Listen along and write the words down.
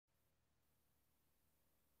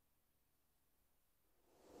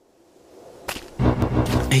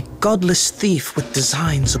A godless thief with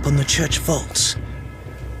designs upon the church vaults.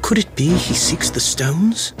 Could it be he seeks the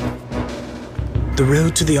stones? The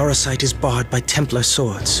road to the Orosite is barred by Templar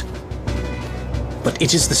swords. But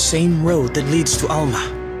it is the same road that leads to Alma.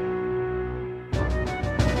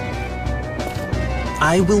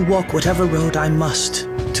 I will walk whatever road I must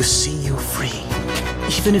to see you free.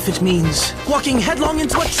 Even if it means walking headlong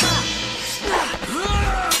into a trap!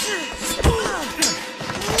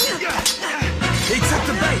 He took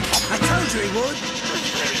the bait! I told you he would!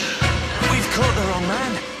 We've caught the wrong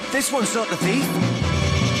man. This one's not the thief.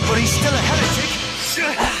 But he's still a heretic.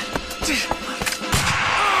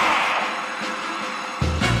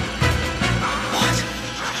 What?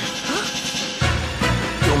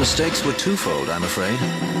 Your mistakes were twofold, I'm afraid.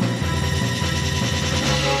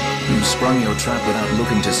 You sprung your trap without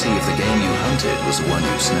looking to see if the game you hunted was the one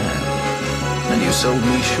you snared. And you sold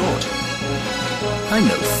me short. I'm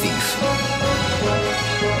no thief.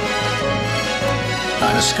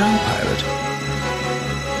 I'm a scow pirate.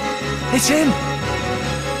 It's him!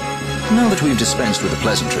 Now that we've dispensed with the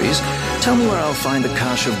pleasantries, tell me where I'll find the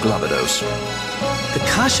cache of Glabados. The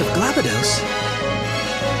cache of Glabados?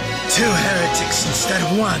 2 heretics instead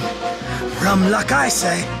of 1. Rum luck, I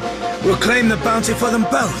say. We'll claim the bounty for them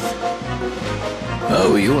both.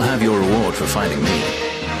 Oh, you'll have your reward for finding me.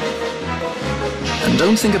 And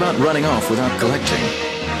don't think about running off without collecting.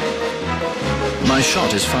 My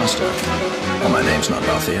shot is faster, and my name's not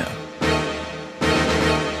Balthier.